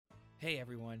Hey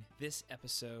everyone, this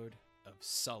episode of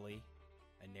Sully,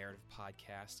 a narrative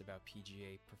podcast about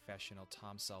PGA professional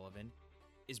Tom Sullivan,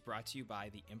 is brought to you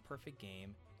by The Imperfect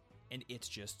Game and It's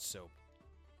Just Soap.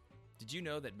 Did you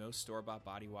know that most store-bought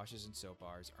body washes and soap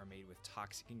bars are made with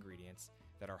toxic ingredients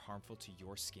that are harmful to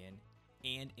your skin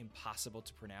and impossible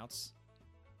to pronounce?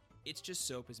 It's Just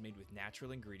Soap is made with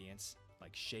natural ingredients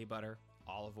like shea butter,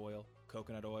 olive oil,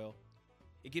 coconut oil.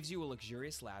 It gives you a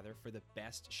luxurious lather for the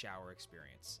best shower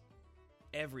experience.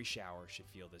 Every shower should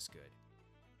feel this good.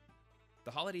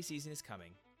 The holiday season is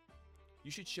coming.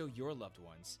 You should show your loved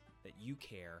ones that you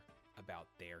care about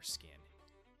their skin.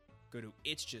 Go to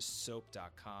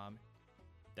itsjustsoap.com.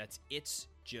 That's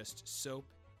itsjustsoap,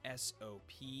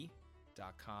 SOP.com.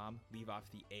 Leave off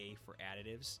the A for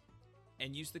additives.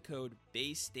 And use the code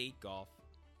BayStateGolf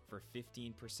for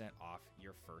 15% off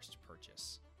your first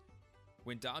purchase.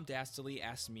 When Dom Dastily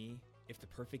asked me if The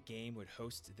Perfect Game would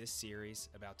host this series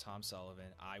about Tom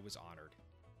Sullivan, I was honored.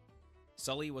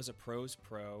 Sully was a pro's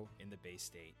pro in the Bay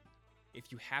State. If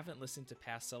you haven't listened to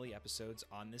past Sully episodes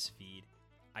on this feed,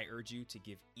 I urge you to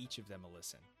give each of them a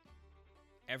listen.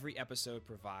 Every episode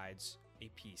provides a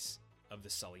piece of the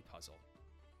Sully puzzle.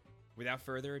 Without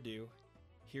further ado,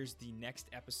 here's the next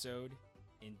episode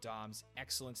in Dom's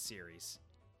excellent series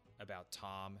about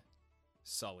Tom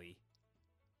Sully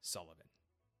Sullivan.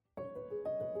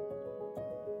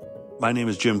 My name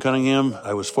is Jim Cunningham.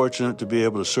 I was fortunate to be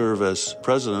able to serve as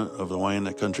president of the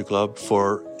Wyantenuck Country Club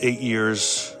for 8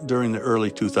 years during the early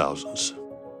 2000s.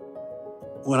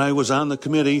 When I was on the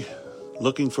committee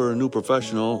looking for a new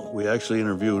professional, we actually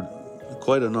interviewed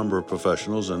quite a number of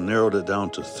professionals and narrowed it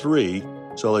down to 3.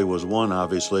 Sully was one,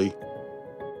 obviously.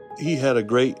 He had a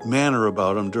great manner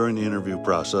about him during the interview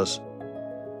process.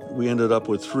 We ended up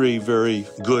with 3 very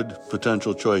good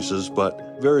potential choices,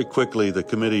 but very quickly the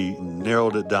committee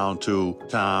narrowed it down to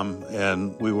Tom,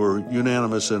 and we were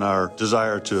unanimous in our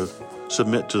desire to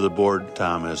submit to the board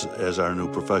Tom as our new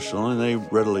professional, and they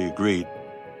readily agreed.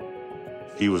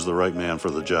 He was the right man for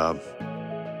the job.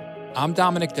 I'm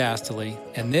Dominic Dastily,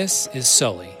 and this is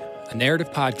Sully, a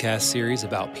narrative podcast series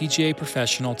about PGA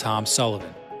professional Tom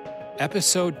Sullivan.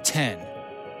 Episode 10,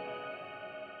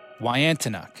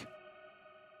 Wyantenuck.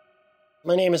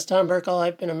 My name is Tom Burkle.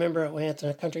 I've been a member at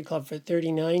Wyantenuck Country Club for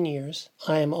 39 years.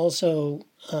 I am also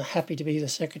happy to be the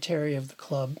secretary of the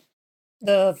club.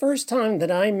 The first time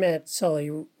that I met Sully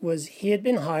was he had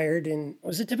been hired, and it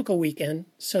was a typical weekend.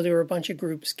 So there were a bunch of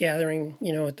groups gathering,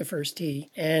 at the first tee.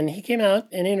 And he came out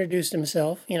and introduced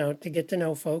himself, to get to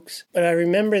know folks. But I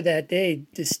remember that day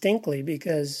distinctly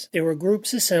because there were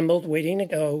groups assembled waiting to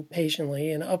go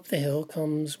patiently. And up the hill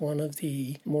comes one of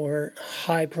the more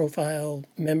high-profile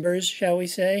members, shall we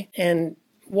say, and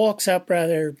walks up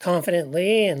rather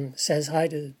confidently and says hi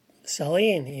to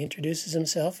Sully, and he introduces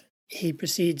himself. He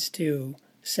proceeds to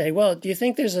say, well, do you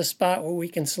think there's a spot where we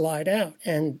can slide out?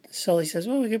 And Sully says,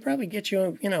 well, we could probably get you,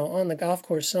 on the golf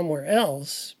course somewhere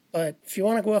else. But if you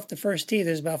want to go off the first tee,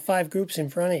 there's about 5 groups in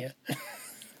front of you.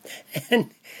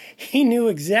 And he knew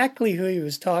exactly who he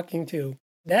was talking to.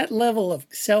 That level of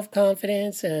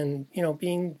self-confidence and,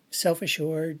 being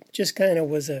self-assured just kind of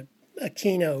was a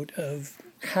keynote of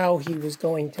how he was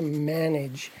going to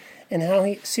manage and how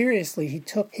he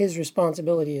took his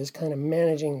responsibility as kind of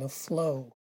managing the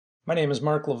flow. My name is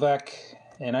Mark Levesque,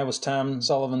 and I was Tom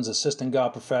Sullivan's assistant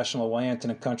golf professional at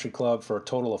Wyantenuck Country Club for a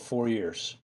total of 4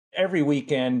 years. Every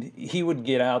weekend, he would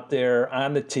get out there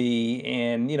on the tee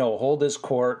and, hold his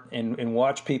court and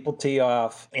watch people tee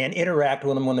off and interact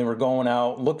with them when they were going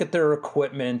out, look at their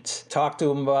equipment, talk to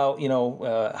them about,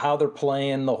 how they're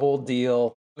playing, the whole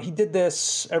deal. He did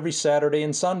this every Saturday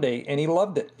and Sunday, and he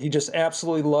loved it. He just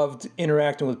absolutely loved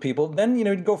interacting with people. Then,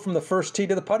 he'd go from the first tee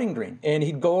to the putting green, and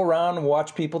he'd go around and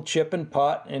watch people chip and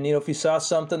putt. And, if he saw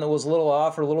something that was a little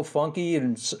off or a little funky,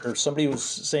 or somebody was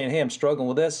saying, hey, I'm struggling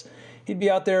with this, he'd be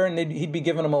out there and he'd be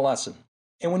giving them a lesson.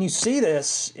 And when you see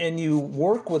this and you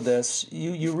work with this,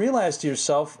 you realize to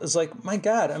yourself, it's like, my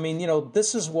God,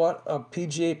 this is what a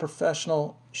PGA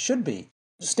professional should be.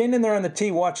 Standing there on the tee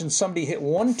watching somebody hit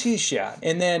one tee shot,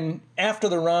 and then after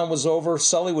the round was over,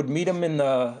 Sully would meet him in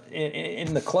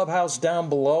the clubhouse down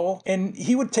below, and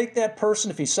he would take that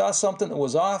person, if he saw something that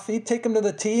was off, he'd take him to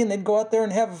the tee, and they'd go out there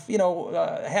and have,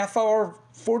 a half hour,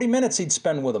 40 minutes he'd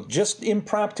spend with him, just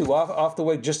impromptu, off the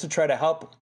way, just to try to help him.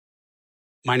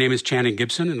 My name is Channing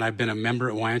Gibson, and I've been a member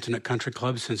at Wyantenuck Country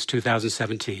Club since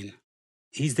 2017.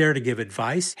 He's there to give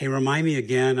advice. Hey, remind me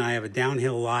again, I have a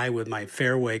downhill lie with my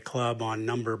fairway club on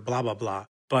number blah, blah, blah.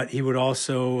 But he would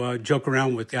also joke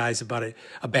around with guys about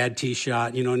a bad tee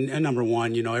shot. And number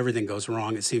one, everything goes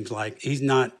wrong, it seems like. He's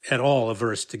not at all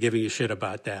averse to giving you shit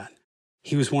about that.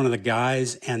 He was one of the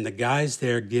guys, and the guys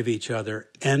there give each other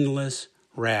endless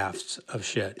rafts of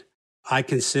shit. I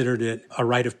considered it a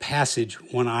rite of passage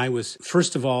when I was,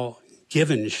 first of all,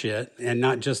 given shit, and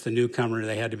not just the newcomer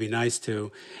they had to be nice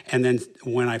to. And then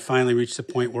when I finally reached the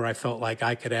point where I felt like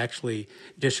I could actually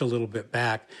dish a little bit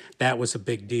back, that was a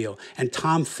big deal. And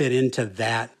Tom fit into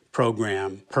that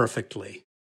program perfectly.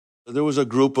 There was a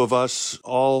group of us,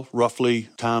 all roughly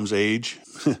Tom's age,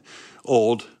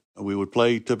 old. We would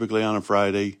play typically on a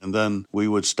Friday, and then we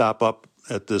would stop up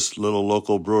at this little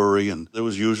local brewery, and there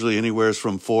was usually anywhere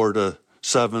from 4 to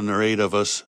 7 or 8 of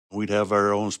us. We'd have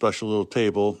our own special little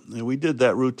table, and we did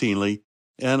that routinely.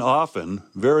 And often,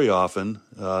 very often,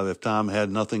 if Tom had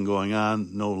nothing going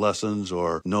on, no lessons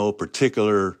or no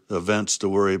particular events to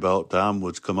worry about, Tom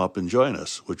would come up and join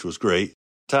us, which was great.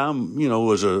 Tom,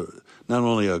 was not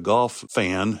only a golf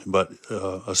fan, but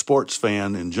a sports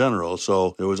fan in general.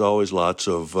 So there was always lots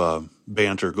of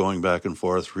banter going back and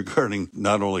forth regarding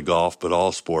not only golf, but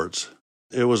all sports.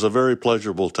 It was a very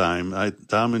pleasurable time.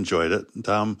 Tom enjoyed it.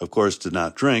 Tom, of course, did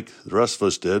not drink. The rest of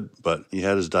us did, but he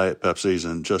had his Diet Pepsis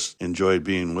and just enjoyed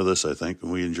being with us, I think,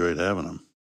 and we enjoyed having him.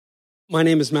 My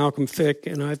name is Malcolm Fick,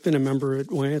 and I've been a member at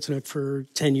Wyantenuck for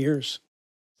 10 years.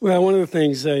 Well, one of the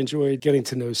things I enjoyed getting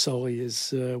to know Sully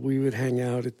is we would hang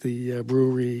out at the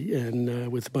brewery and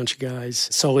with a bunch of guys.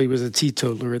 Sully was a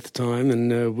teetotaler at the time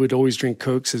and would always drink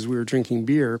Cokes as we were drinking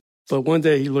beer. But one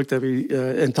day he looked at me,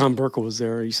 and Tom Burkle was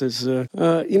there. He says,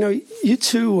 you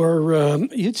two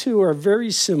are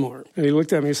very similar. And he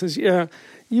looked at me and says, yeah,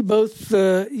 you both,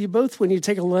 when you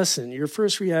take a lesson, your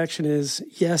first reaction is,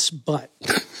 yes, but.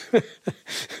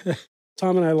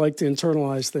 Tom and I like to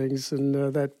internalize things,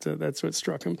 and that's what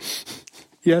struck him.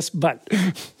 Yes, but.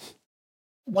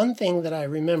 One thing that I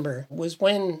remember was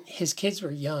when his kids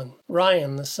were young,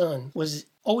 Ryan, the son, was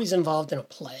always involved in a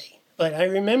play. But I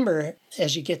remember,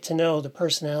 as you get to know the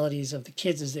personalities of the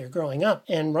kids as they're growing up,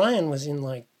 and Ryan was in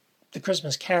like the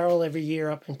Christmas Carol every year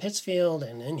up in Pittsfield,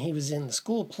 and then he was in the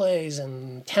school plays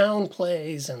and town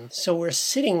plays. And so we're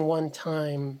sitting one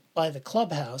time by the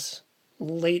clubhouse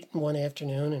late one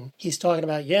afternoon, and he's talking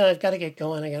about, I've got to get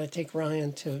going. I got to take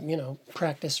Ryan to,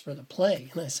 practice for the play.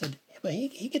 And I said, but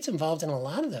he gets involved in a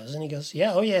lot of those. And he goes,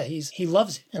 he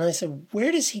loves it. And I said,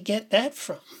 where does he get that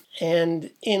from?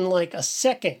 And in like a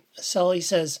second, Sully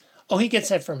says, he gets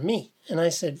that from me. And I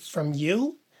said, from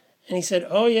you? And he said,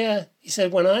 oh, yeah. He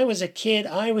said, when I was a kid,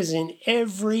 I was in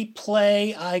every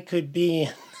play I could be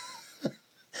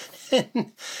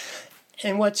in.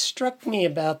 And what struck me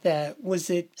about that was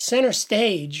that center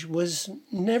stage was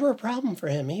never a problem for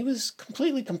him. He was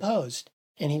completely composed,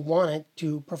 and he wanted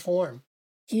to perform.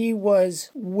 He was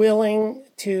willing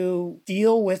to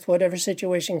deal with whatever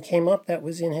situation came up that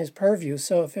was in his purview.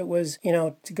 So if it was,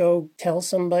 to go tell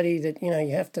somebody that, you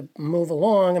have to move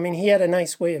along, I mean, he had a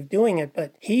nice way of doing it,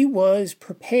 but he was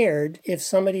prepared if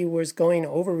somebody was going to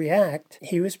overreact,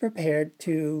 he was prepared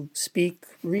to speak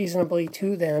reasonably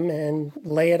to them and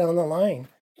lay it on the line.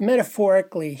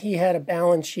 Metaphorically, he had a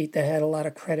balance sheet that had a lot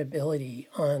of credibility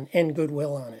on and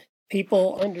goodwill on it.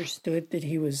 People understood that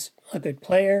he was a good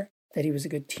player, that he was a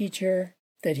good teacher,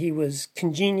 that he was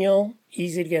congenial,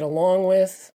 easy to get along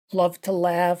with, loved to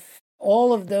laugh.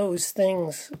 All of those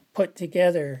things put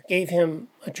together gave him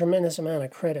a tremendous amount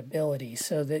of credibility,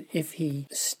 so that if he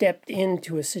stepped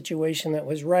into a situation that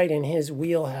was right in his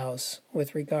wheelhouse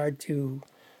with regard to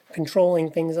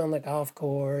controlling things on the golf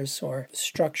course or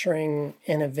structuring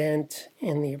an event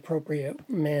in the appropriate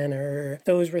manner,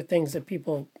 those were things that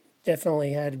people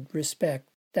definitely had respect.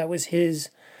 That was his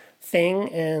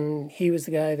thing, and he was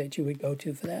the guy that you would go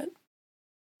to for that.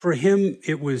 For him,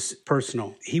 it was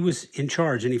personal. He was in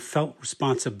charge, and he felt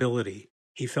responsibility.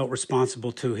 He felt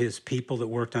responsible to his people that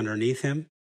worked underneath him.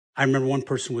 I remember one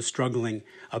person was struggling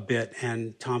a bit,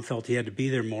 and Tom felt he had to be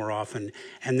there more often,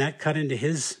 and that cut into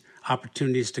his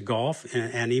opportunities to golf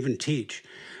and even teach.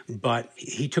 But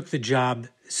he took the job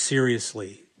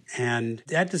seriously. And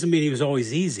that doesn't mean he was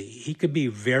always easy. He could be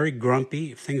very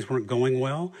grumpy if things weren't going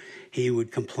well. He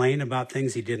would complain about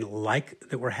things he didn't like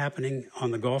that were happening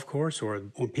on the golf course, or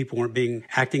when people weren't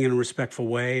acting in a respectful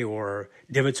way, or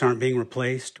divots aren't being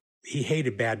replaced. He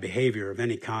hated bad behavior of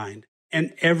any kind.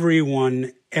 And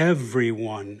everyone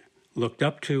looked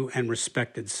up to and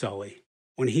respected Sully.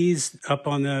 When he's up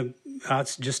on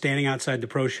just standing outside the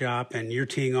pro shop and you're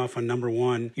teeing off on number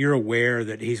 1, you're aware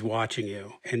that he's watching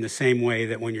you. In the same way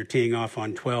that when you're teeing off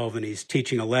on 12 and he's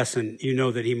teaching a lesson, you know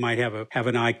that he might have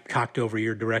an eye cocked over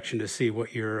your direction to see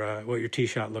what your tee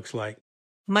shot looks like.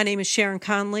 My name is Sharon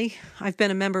Conley. I've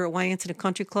been a member at Wyantenuck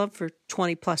Country Club for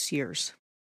 20 plus years.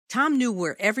 Tom knew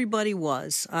where everybody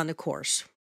was on the course.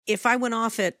 If I went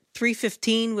off at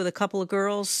 3:15 with a couple of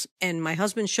girls and my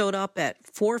husband showed up at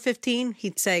 4:15,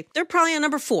 he'd say, they're probably on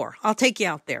number 4. I'll take you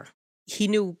out there. He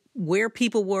knew where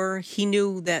people were. He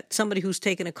knew that somebody who's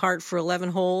taking a cart for 11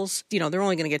 holes, they're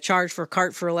only going to get charged for a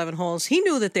cart for 11 holes. He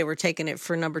knew that they were taking it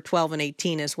for number 12 and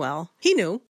 18 as well. He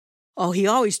knew. Oh, he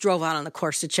always drove out on the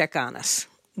course to check on us.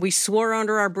 We swore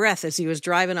under our breath as he was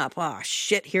driving up. Oh,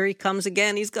 shit, here he comes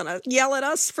again. He's going to yell at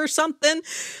us for something.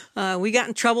 We got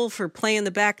in trouble for playing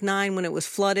the back 9 when it was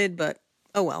flooded, but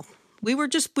oh well. We were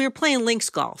playing links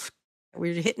golf.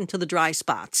 We were hitting to the dry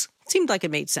spots. Seemed like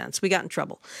it made sense. We got in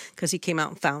trouble because he came out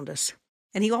and found us.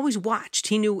 And he always watched.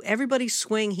 He knew everybody's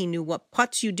swing. He knew what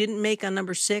putts you didn't make on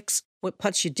number 6, what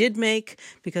putts you did make,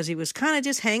 because he was kind of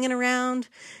just hanging around.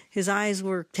 His eyes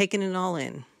were taking it all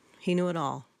in. He knew it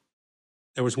all.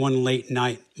 There was one late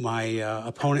night. My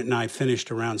opponent and I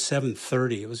finished around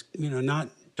 7:30. It was, not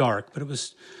dark, but it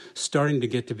was starting to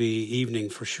get to be evening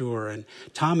for sure. And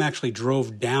Tom actually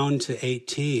drove down to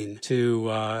 18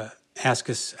 to ask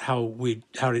us how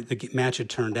the match had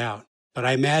turned out. But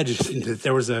I imagined that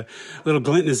there was a little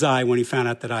glint in his eye when he found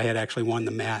out that I had actually won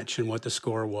the match and what the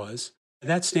score was.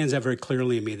 That stands out very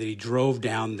clearly to me, that he drove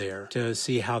down there to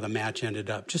see how the match ended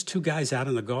up. Just 2 guys out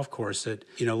on the golf course at,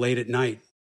 late at night.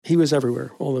 He was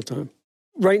everywhere all the time.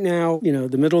 Right now,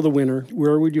 the middle of the winter,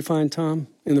 where would you find Tom?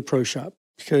 In the pro shop,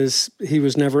 because he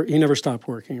never stopped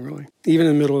working, really, even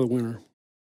in the middle of the winter.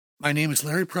 My name is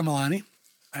Larry Primolani.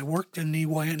 I worked in the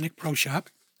Wyantenuck pro shop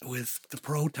with the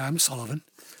pro Tom Sullivan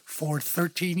for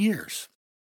 13 years.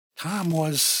 Tom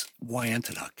was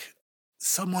Wyantenuck,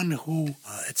 someone who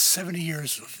at 70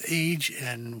 years of age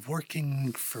and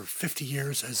working for 50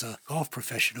 years as a golf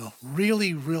professional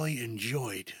really, really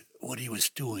enjoyed what he was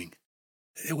doing.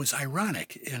 It was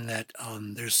ironic in that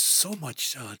there's so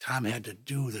much Tom had to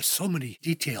do. There's so many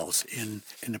details in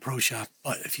the pro shop.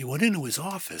 But if you went into his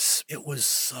office, it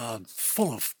was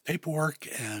full of paperwork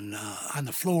and on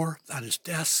the floor, on his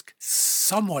desk,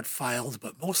 somewhat filed,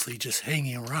 but mostly just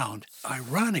hanging around.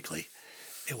 Ironically,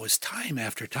 it was time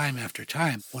after time after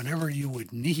time, whenever you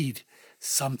would need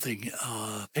something,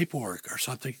 paperwork or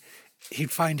something, he'd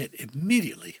find it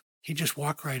immediately. He'd just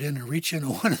walk right in and reach into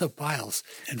one of the piles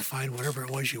and find whatever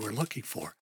it was you were looking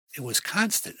for. It was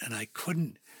constant, and I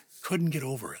couldn't get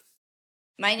over it.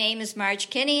 My name is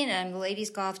Marge Kinney, and I'm the ladies'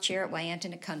 golf chair at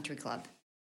Wyantenuck Country Club.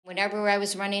 Whenever I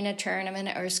was running a tournament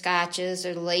or scotches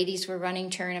or the ladies were running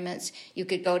tournaments, you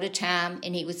could go to Tom,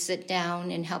 and he would sit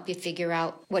down and help you figure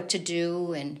out what to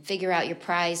do and figure out your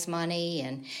prize money.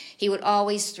 And he would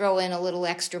always throw in a little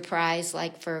extra prize,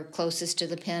 like for closest to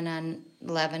the pin on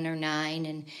 11 or 9,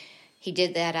 and he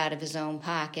did that out of his own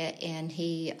pocket, and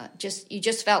you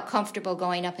just felt comfortable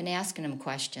going up and asking him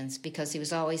questions because he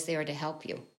was always there to help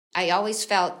you. I always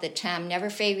felt that Tom never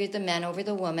favored the men over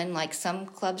the women like some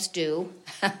clubs do.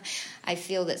 I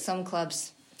feel that some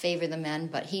clubs favor the men,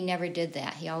 but he never did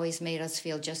that. He always made us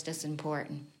feel just as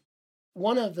important.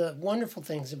 One of the wonderful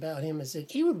things about him is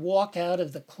that he would walk out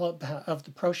of the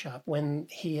pro shop when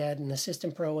he had an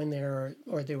assistant pro in there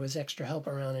or there was extra help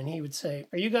around, and he would say,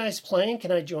 "Are you guys playing? Can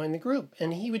I join the group?"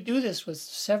 And he would do this with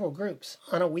several groups.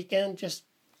 On a weekend, just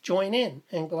join in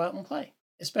and go out and play.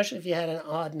 Especially if you had an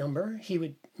odd number, he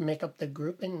would make up the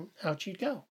group and out you'd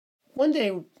go. One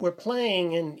day we're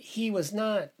playing and he was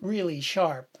not really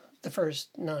sharp the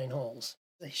first 9 holes.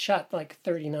 He shot like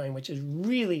 39, which is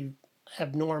really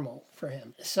abnormal for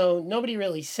him. So nobody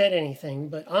really said anything,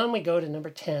 but on we go to number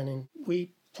 10, and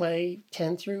we play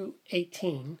 10 through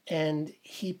 18, and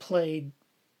he played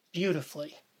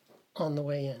beautifully on the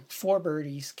way in. 4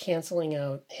 birdies, canceling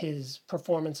out his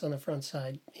performance on the front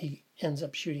side. He ends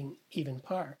up shooting even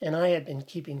par. And I had been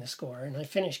keeping the score, and I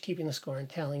finished keeping the score and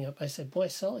tallying up. I said, "Boy,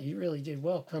 Sully, you really did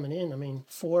well coming in. I mean,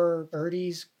 4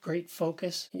 birdies, great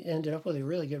focus. He ended up with a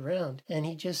really good round." And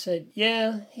he just said,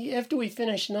 after we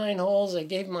finished 9 holes, I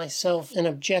gave myself an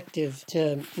objective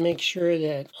to make sure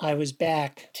that I was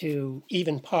back to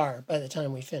even par by the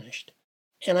time we finished.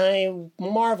 And I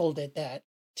marveled at that.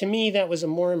 To me, that was a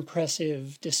more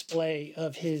impressive display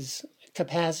of his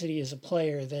capacity as a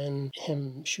player than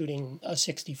him shooting a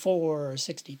 64 or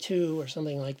 62 or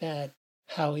something like that.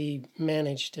 How he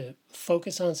managed to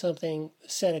focus on something,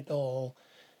 set a goal,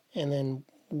 and then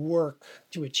work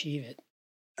to achieve it.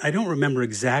 I don't remember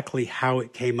exactly how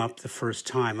it came up the first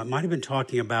time. I might have been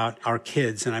talking about our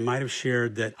kids, and I might have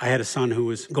shared that I had a son who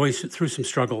was going through some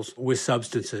struggles with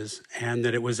substances and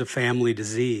that it was a family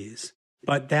disease.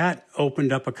 But that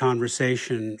opened up a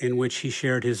conversation in which he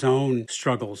shared his own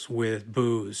struggles with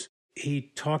booze.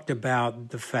 He talked about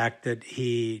the fact that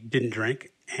he didn't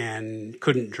drink and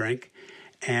couldn't drink,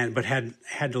 but had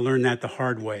to learn that the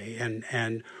hard way.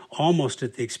 And almost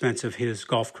at the expense of his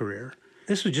golf career.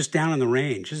 This was just down on the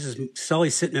range. This is Sully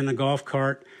sitting in a golf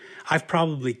cart. I've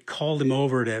probably called him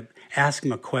over to ask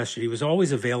him a question. He was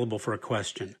always available for a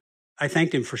question. I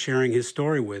thanked him for sharing his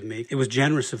story with me. It was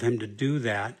generous of him to do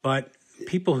that. But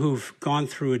people who've gone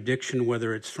through addiction,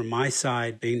 whether it's from my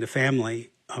side, being the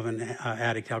family of an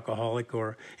addict alcoholic,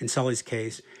 or in Sully's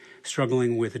case,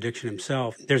 struggling with addiction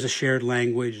himself, there's a shared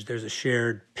language, there's a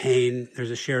shared pain,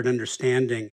 there's a shared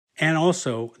understanding, and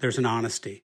also there's an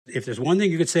honesty. If there's one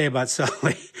thing you could say about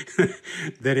Sully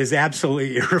that is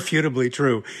absolutely irrefutably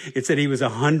true, it's that he was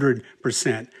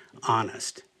 100%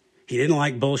 honest. He didn't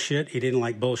like bullshit. He didn't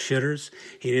like bullshitters.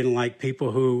 He didn't like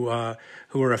people who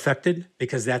were affected,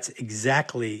 because that's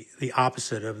exactly the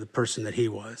opposite of the person that he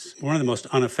was. One of the most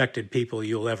unaffected people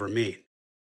you'll ever meet.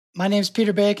 My name's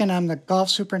Peter Bacon. I'm the golf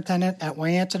superintendent at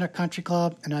Wyantenuck Country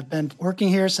Club, and I've been working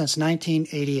here since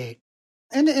 1988.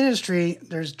 In the industry,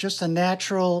 there's just a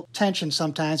natural tension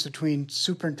sometimes between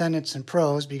superintendents and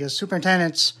pros, because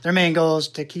superintendents, their main goal is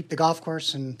to keep the golf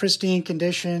course in pristine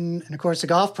condition. And of course, the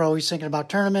golf pro, he's thinking about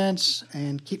tournaments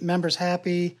and keeping members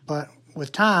happy. But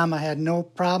with Tom, I had no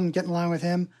problem getting along with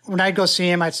him. When I'd go see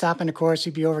him, I'd stop in the course,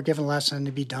 he'd be over giving a lesson,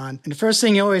 he'd be done. And the first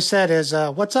thing he always said is,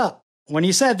 "What's up?" When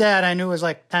he said that, I knew it was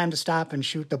like time to stop and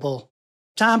shoot the bull.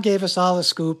 Tom gave us all the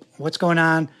scoop, what's going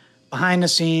on behind the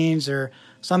scenes, or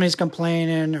somebody's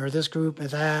complaining, or this group or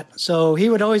that. So he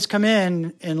would always come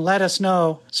in and let us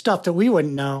know stuff that we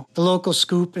wouldn't know. The local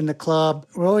scoop in the club.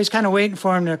 We're always kind of waiting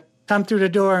for him to come through the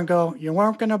door and go, "You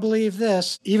weren't going to believe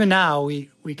this." Even now, we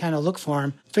kind of look for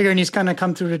him, figuring he's going to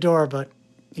come through the door, but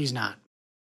he's not.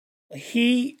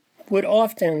 He would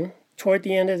often, toward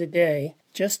the end of the day,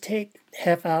 just take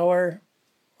half hour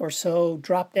or so,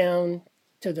 drop down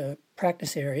to the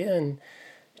practice area and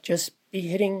just be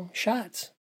hitting shots.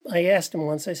 I asked him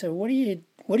once, I said, what do you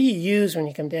use when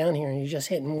you come down here and you're just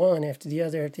hitting one after the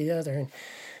other after the other?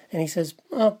 And he says,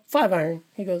 5-iron.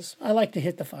 He goes, "I like to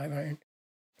hit the 5-iron.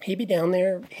 He'd be down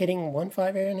there hitting one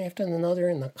 5-iron after another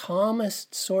in the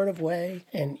calmest sort of way,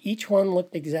 and each one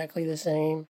looked exactly the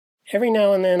same. Every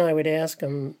now and then I would ask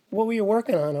him, "What were you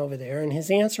working on over there?" And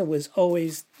his answer was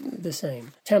always the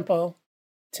same: tempo.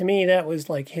 To me, that was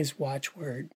like his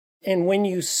watchword. And when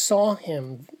you saw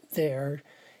him there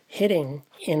hitting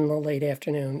in the late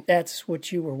afternoon, that's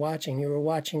what you were watching. You were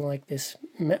watching like this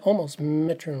almost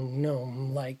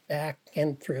metronome, like back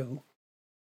and through.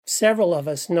 Several of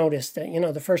us noticed that,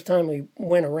 the first time we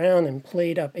went around and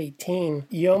played up 18,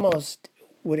 you almost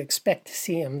would expect to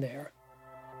see him there.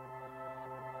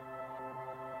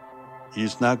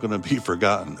 He's not going to be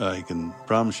forgotten, I can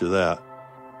promise you that.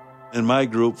 In my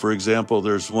group, for example,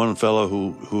 there's one fellow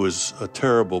who is a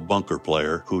terrible bunker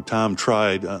player, who Tom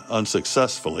tried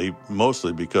unsuccessfully,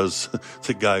 mostly because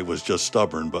the guy was just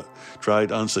stubborn, but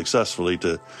tried unsuccessfully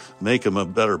to make him a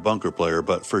better bunker player.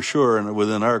 But for sure, and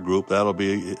within our group, that'll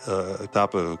be a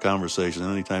topic of a conversation.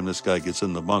 Anytime this guy gets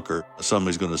in the bunker,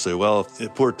 somebody's going to say, "Well,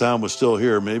 if poor Tom was still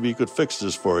here, maybe he could fix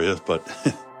this for you." But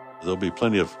there'll be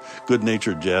plenty of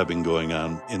good-natured jabbing going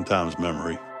on in Tom's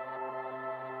memory.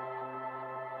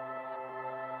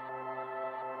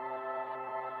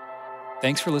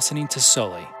 Thanks for listening to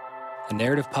Sully, a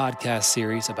narrative podcast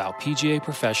series about PGA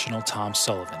professional Tom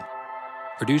Sullivan,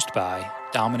 produced by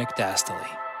Dominic Dastily,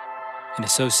 in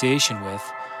association with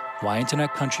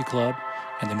Wyantenuck Country Club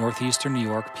and the Northeastern New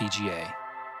York PGA.